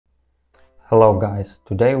Hello guys,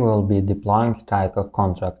 today we will be deploying Taiko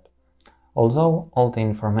contract. Although all the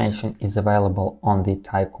information is available on the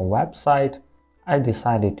Taiko website, I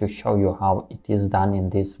decided to show you how it is done in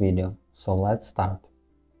this video, so let's start.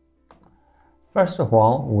 First of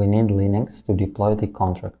all, we need Linux to deploy the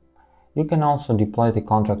contract. You can also deploy the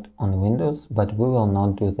contract on Windows, but we will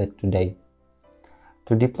not do that today.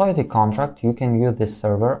 To deploy the contract, you can use the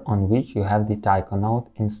server on which you have the Taiko node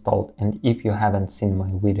installed, and if you haven't seen my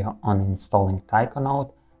video on installing Taiko node,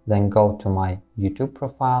 then go to my YouTube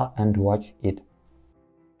profile and watch it.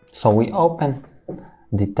 So we open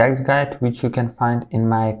the text guide which you can find in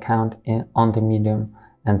my account on the Medium,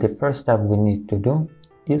 and the first step we need to do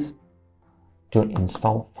is to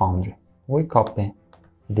install Foundry. We copy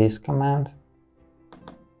this command,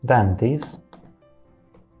 then this,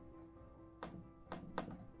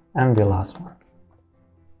 and the last one.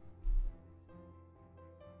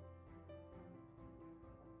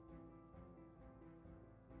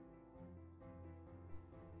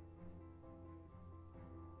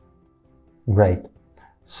 Great.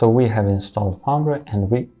 So we have installed Foundry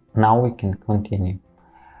and now we can continue.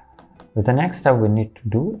 The next step we need to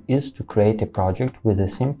do is to create a project with a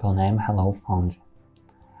simple name Hello Foundry.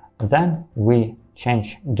 Then we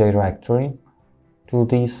change directory to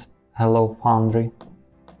this Hello Foundry.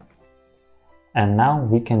 And now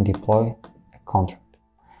we can deploy a contract,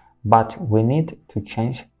 but we need to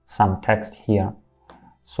change some text here.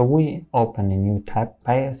 So we open a new tab,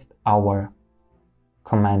 paste our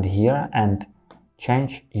command here and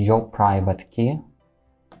change your private key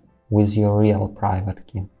with your real private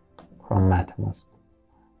key from MetaMask.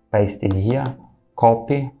 Paste it here,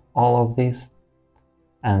 copy all of this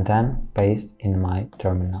and then paste in my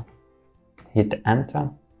terminal. Hit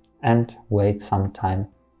enter and wait some time.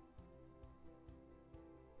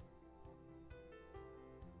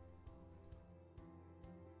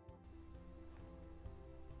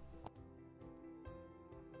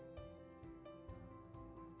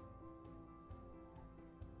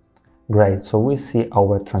 Great, so we see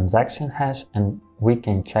our transaction hash and we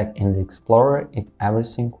can check in the Explorer if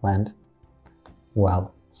everything went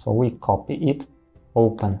well. So we copy it,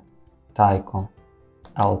 open Taiko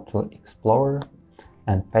L2 Explorer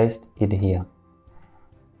and paste it here.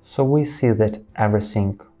 So we see that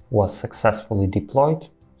everything was successfully deployed.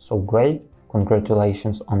 So great,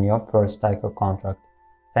 congratulations on your first Taiko contract.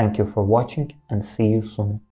 Thank you for watching and see you soon.